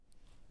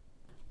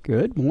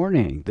Good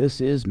morning.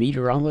 This is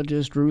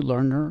meteorologist Drew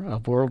Lerner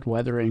of World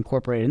Weather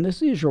Incorporated, and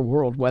this is your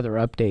World Weather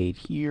Update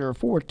here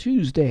for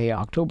Tuesday,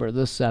 October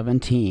the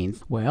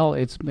 17th. Well,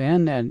 it's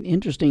been an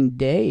interesting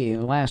day. In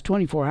the last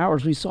 24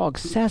 hours, we saw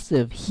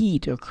excessive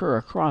heat occur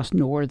across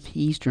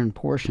northeastern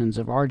portions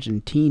of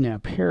Argentina,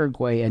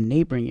 Paraguay, and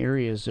neighboring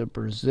areas of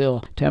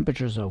Brazil.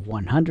 Temperatures of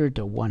 100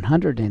 to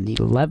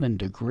 111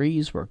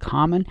 degrees were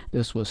common.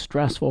 This was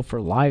stressful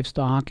for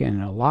livestock and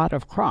a lot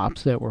of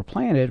crops that were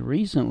planted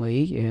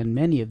recently in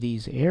many of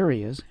these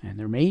areas, and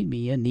there may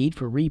be a need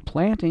for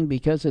replanting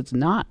because it's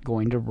not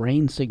going to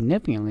rain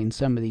significantly in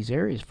some of these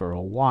areas for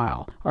a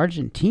while.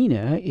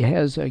 Argentina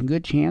has a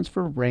good chance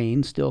for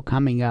rain still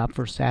coming up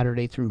for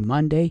Saturday through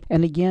Monday,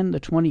 and again the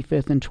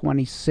 25th and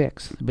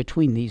 26th.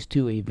 Between these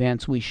two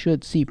events, we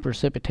should see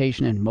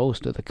precipitation in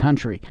most of the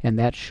country, and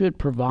that should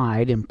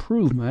provide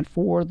improvement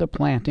for the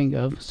planting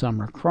of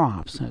summer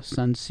crops.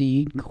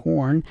 Sunseed,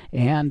 corn,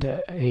 and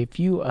a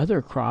few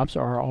other crops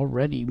are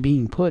already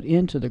being put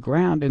into the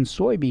ground, and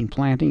soybean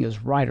planting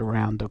is right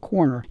around the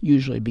corner,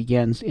 usually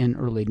begins in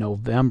early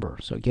November.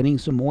 So getting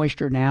some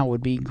moisture now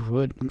would be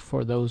good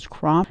for those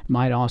crops.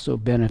 Might also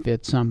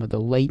benefit some of the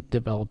late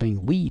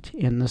developing wheat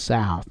in the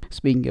south.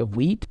 Speaking of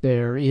wheat,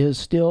 there is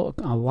still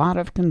a lot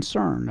of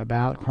concern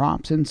about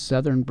crops in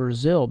southern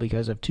Brazil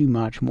because of too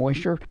much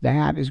moisture.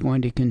 That is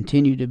going to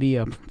continue to be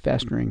a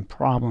festering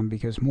problem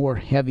because more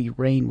heavy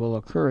rain will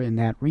occur in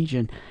that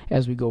region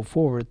as we go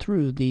forward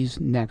through these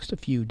next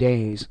few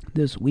days.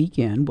 This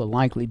weekend will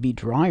likely be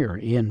drier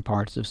in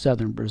parts of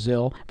southern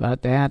Brazil,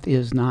 but that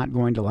is not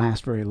going to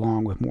last very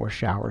long with more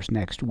showers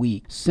next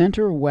week.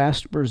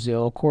 Center-west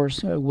Brazil, of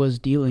course, was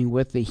dealing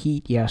with the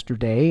heat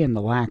yesterday and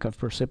the lack of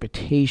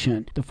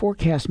precipitation. The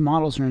forecast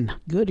models are in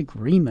good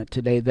agreement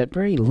today that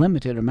very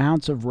limited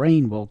amounts of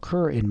rain will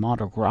occur in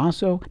Mato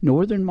Grosso,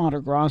 northern Mato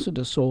Grosso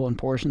to Sul, and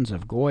portions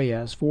of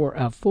Goiás for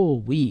a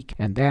full week,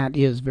 and that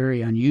is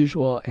very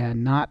unusual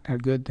and not a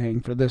good thing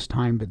for this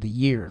time of the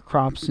year.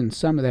 Crops in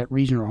some of that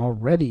region are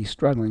already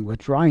struggling with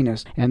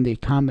dryness, and the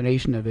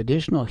combination of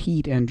additional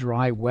heat and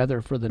dry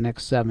weather for the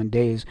next 7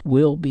 days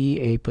will be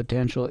a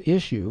potential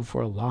issue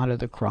for a lot of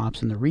the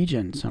crops in the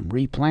region. Some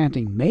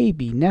replanting may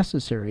be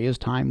necessary as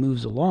time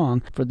moves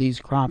along for these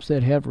crops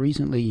that have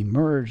recently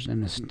emerged,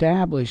 and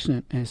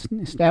establishment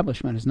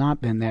has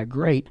not been that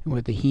great.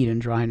 With the heat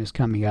and dryness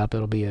coming up,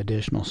 it'll be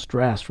additional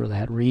stress for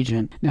that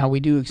region. Now, we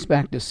do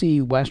expect to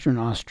see Western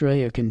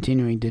Australia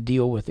continuing to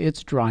deal with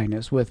its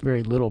dryness with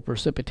very little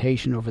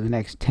precipitation over the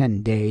next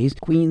 10 days.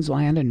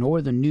 Queensland and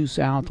northern New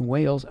South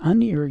Wales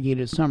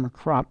unirrigated summer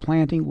crop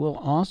planting will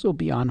also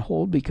be on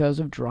hold because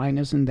of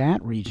dryness in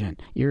that region.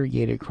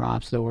 Irrigated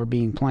crops, though, are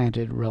being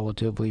planted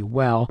relatively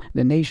well.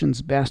 The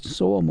nation's best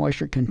soil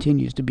moisture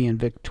continues to be in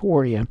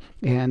Victoria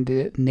and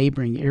the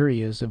neighboring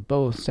areas of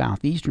both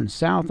southeastern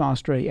South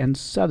Australia and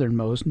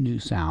southernmost New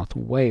South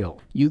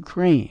Wales.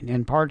 Ukraine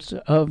and parts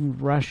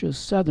of Russia's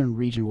southern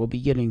region will be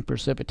getting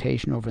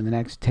precipitation over the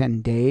next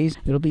 10 days.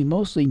 It'll be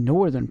mostly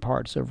northern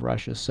parts of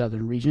Russia's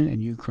southern region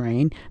and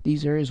Ukraine.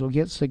 These areas will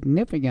get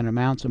significant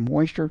amounts of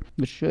moisture,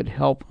 which should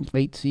help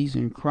late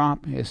season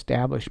crop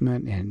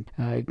establishment and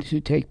to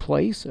take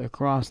place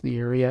across the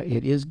area.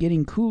 It is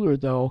getting cooler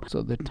though,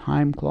 so the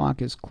time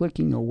clock is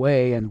clicking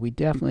away, and we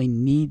definitely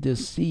need to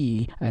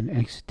see an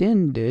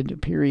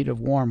extended period of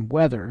warm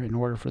weather in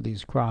order for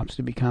these crops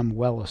to become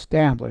well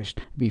established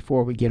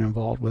before we get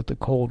involved with the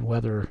cold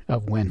weather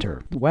of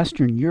winter.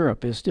 Western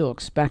Europe is still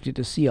expected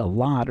to see a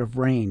lot of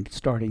rain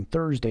starting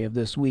Thursday of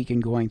this week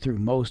and going through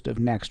most of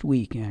next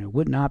week, and it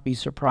would not be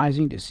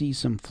surprising to see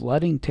some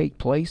flooding take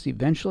place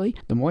eventually.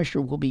 The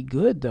moisture will be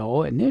good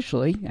though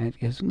initially,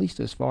 at least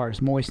as far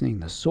as moistening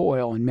the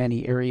soil in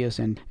many areas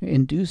and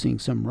inducing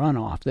some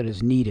runoff that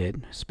is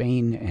needed.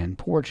 Spain and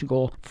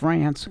Portugal,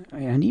 France,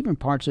 and even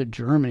parts of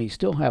Germany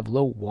still have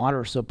low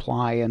water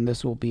supply, and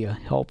this will be a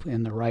help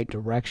in the right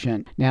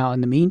direction. Now,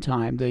 in the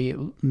meantime, the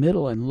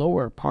middle and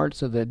lower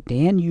parts of the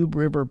Danube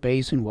River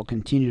Basin will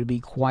continue to be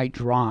quite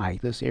dry.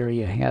 This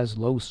area has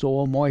low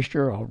soil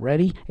moisture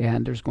already,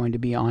 and there's going to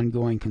be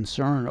ongoing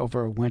concern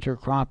over winter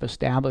crop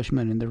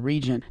establishment in the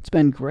region. It's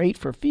been great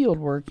for field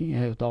work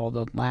with all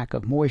the lack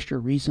of moisture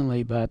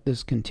recently, but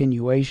this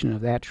continuation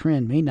of that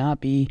trend may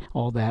not be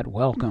all that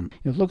welcome.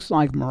 It looks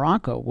like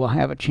Morocco will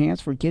have a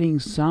chance for getting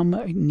some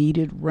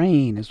needed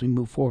rain as we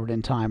move forward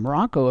in time.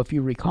 Morocco, if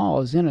you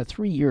recall, is in a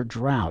 3-year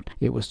drought.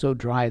 It was so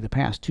dry the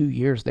past 2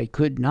 years they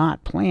could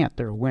not plant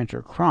their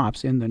winter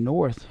crops in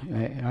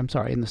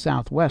the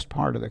southwest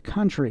part of the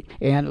country,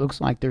 and it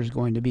looks like there's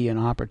going to be an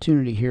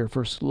opportunity here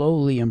for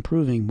slowly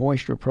improving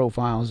moisture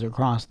profiles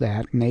across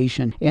that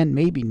nation and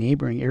maybe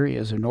neighboring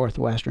areas of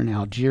northwestern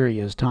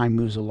Algeria as time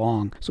moves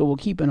along. So we'll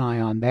keep an eye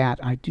on that.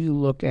 I do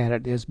look at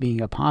it as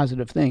being a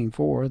positive thing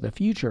for the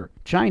future.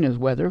 China's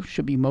weather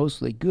should be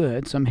mostly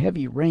good. Some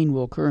heavy rain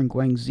will occur in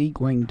Guangxi,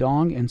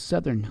 Guangdong, and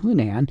southern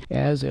Hunan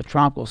as a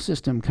tropical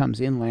system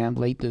comes inland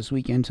late this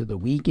week into the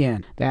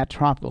weekend. That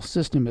tropical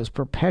system is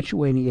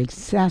perpetuating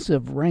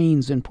excessive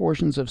rains in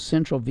portions of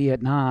central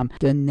Vietnam.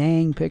 Da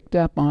Nang picked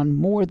up on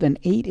more than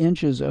 8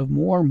 inches of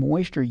more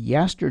moisture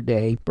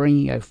yesterday,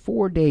 bringing a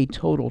 4-day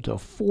total to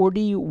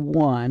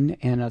 41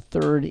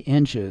 1/3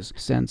 inches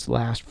since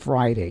last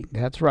Friday.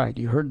 That's right,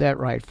 you heard that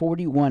right,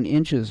 41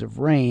 inches of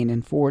rain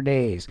in 4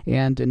 days.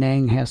 And Da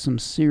Nang has some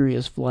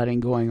serious flooding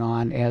going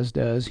on, as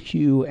does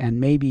Hue and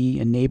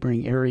maybe in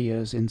neighboring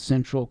areas in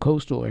central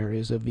coastal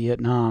areas of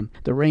Vietnam.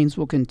 The rains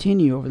will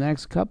continue over the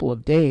next couple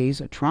of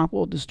days. A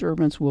tropical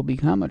disturbance will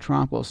become a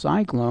tropical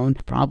cyclone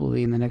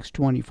probably in the next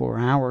 24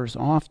 hours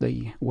off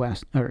the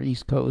west or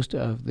east coast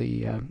of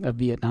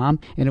Vietnam,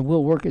 and it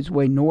will work its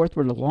way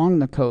northward along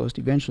the coast,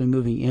 eventually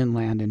moving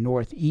inland in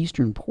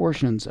northeastern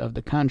portions of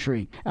the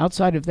country.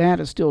 Outside of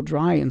that, it's still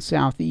dry in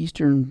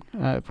southeastern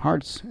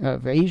parts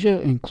of Asia,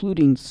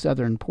 including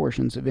southern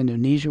portions of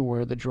Indonesia,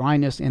 where the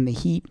dryness and the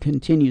heat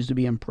continues to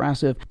be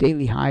impressive.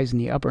 Daily highs in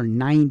the upper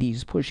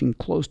 90s, pushing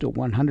close to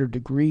 100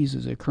 degrees,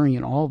 is occurring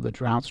in all of the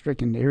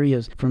drought-stricken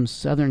areas from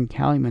southern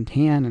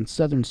Kalimantan and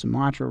southern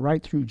Sumatra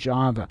right through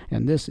Java,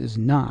 and this is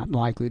not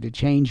likely to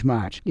change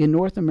much. In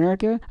North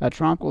America, a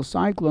tropical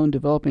cyclone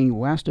developing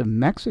west of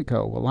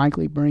Mexico will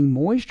likely bring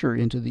moisture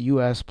into the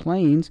U.S.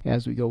 plains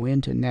as we go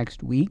into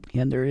next week,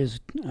 and there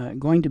is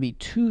going to be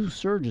 2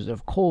 surges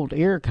of cold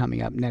air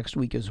coming up next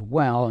week as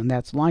well, and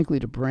that's likely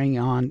to bring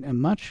on a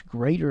much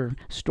greater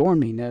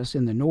storminess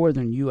in the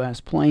northern U.S.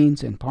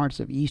 plains and parts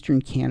of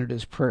eastern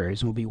Canada's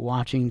prairies, and we'll be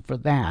watching for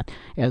that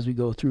as we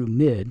go through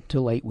mid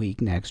to late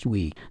week next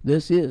week.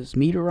 This is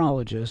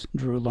meteorologist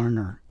Drew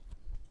Lerner.